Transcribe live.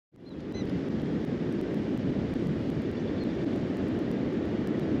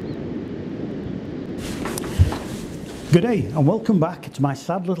Good day and welcome back to my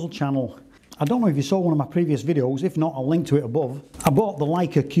sad little channel. I don't know if you saw one of my previous videos, if not I'll link to it above. I bought the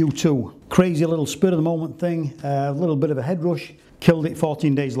Leica Q2, crazy little spur of the moment thing, a little bit of a head rush, killed it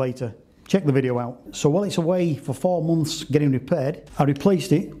 14 days later. Check the video out. So while it's away for 4 months getting repaired, I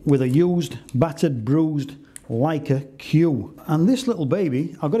replaced it with a used, battered, bruised Leica Q. And this little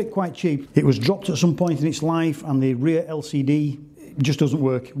baby, I got it quite cheap. It was dropped at some point in its life and the rear LCD just doesn't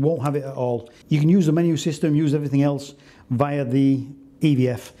work, won't have it at all. You can use the menu system, use everything else via the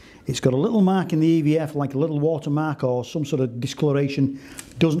EVF. It's got a little mark in the EVF, like a little watermark or some sort of discoloration.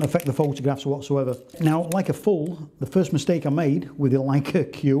 Doesn't affect the photographs whatsoever. Now, like a fool, the first mistake I made with the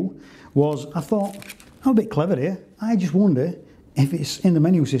Leica Q was I thought, I'm a bit clever here. I just wonder if it's in the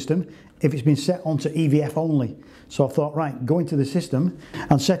menu system, if it's been set onto EVF only. So I thought, right, go into the system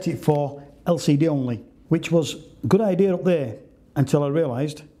and set it for LCD only, which was a good idea up there until I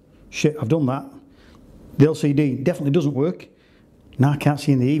realised, shit, I've done that. The LCD definitely doesn't work. Now I can't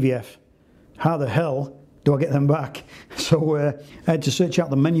see in the EVF. How the hell do I get them back? So I had to search out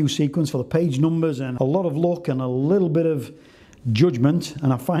the menu sequence for the page numbers and a lot of luck and a little bit of judgment,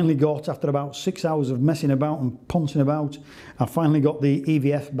 and I finally got, after about 6 hours of messing about and pouncing about, I finally got the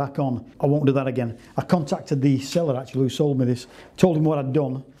EVF back on. I won't do that again. I contacted the seller actually who sold me this, told him what I'd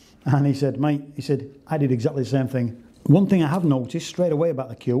done, and he said, mate, he said, I did exactly the same thing. One thing I have noticed straight away about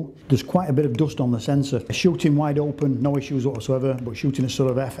the Q, there's quite a bit of dust on the sensor. Shooting wide open, no issues whatsoever, but shooting at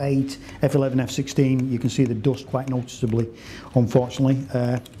sort of f8, f11, f16, you can see the dust quite noticeably, unfortunately.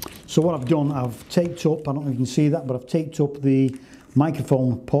 So what I've done, I've taped up, I don't know if you can see that, but I've taped up the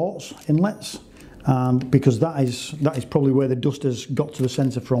microphone ports, inlets, and because that is probably where the dust has got to the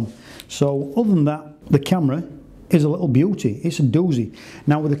sensor from. So other than that, the camera is a little beauty, it's a doozy.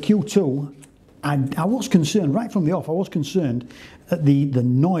 Now with the Q2, I was concerned, right from the off, I was concerned at the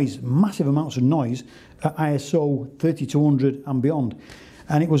noise, massive amounts of noise at ISO 3200 and beyond.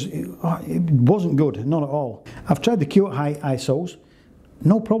 And it wasn't good, not at all. I've tried the Q at high ISOs,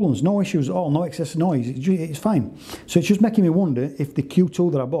 no problems, no issues at all, no excess noise, it's fine. So it's just making me wonder if the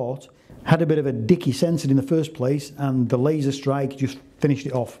Q2 that I bought had a bit of a dicky sensor in the first place and the laser strike just finished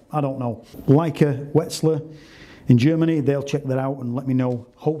it off. I don't know. Leica Wetzlar in Germany, they'll check that out and let me know.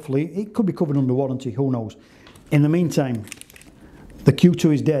 Hopefully, it could be covered under warranty, who knows. In the meantime, the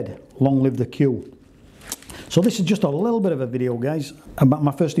Q2 is dead. Long live the Q. So this is just a little bit of a video, guys, about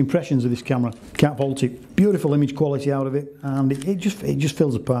my first impressions of this camera. Can't fault it. Beautiful image quality out of it, and it just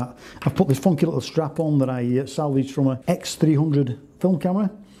fills apart. I've put this funky little strap on that I salvaged from an X300 film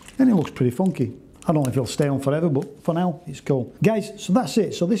camera, and it looks pretty funky. I don't know if it'll stay on forever, but for now, it's cool. Guys, so that's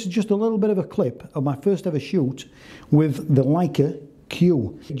it. So this is just a little bit of a clip of my first ever shoot with the Leica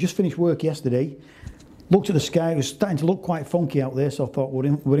Q. Just finished work yesterday. Looked at the sky, it was starting to look quite funky out there, so I thought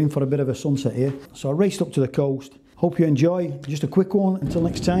we're in for a bit of a sunset here. So I raced up to the coast. Hope you enjoy. Just a quick one. Until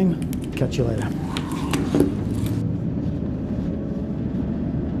next time, catch you later.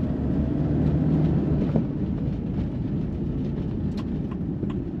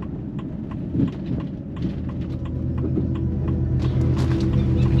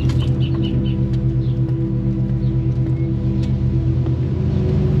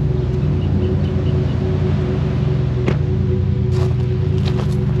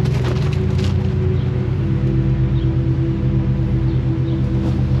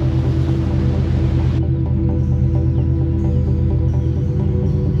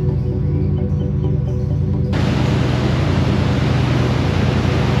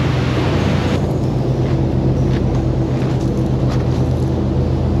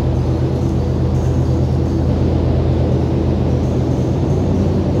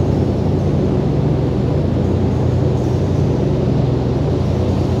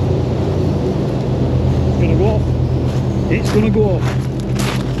 It's gonna go off.